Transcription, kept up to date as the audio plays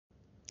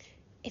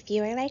If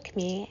you are like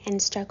me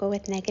and struggle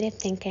with negative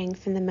thinking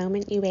from the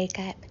moment you wake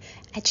up,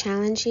 I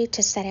challenge you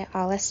to set it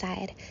all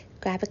aside,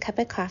 grab a cup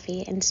of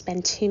coffee, and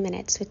spend 2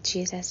 minutes with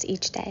Jesus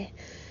each day.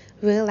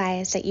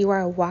 Realize that you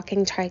are a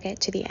walking target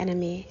to the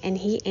enemy, and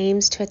he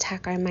aims to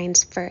attack our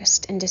minds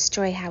first and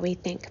destroy how we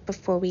think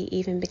before we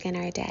even begin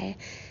our day.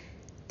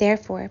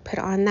 Therefore, put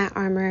on that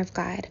armor of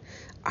God.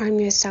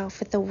 Arm yourself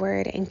with the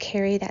word and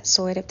carry that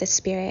sword of the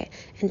Spirit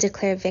and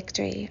declare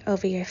victory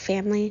over your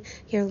family,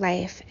 your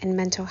life, and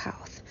mental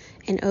health.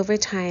 And over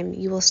time,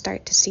 you will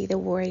start to see the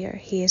warrior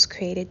he has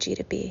created you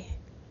to be.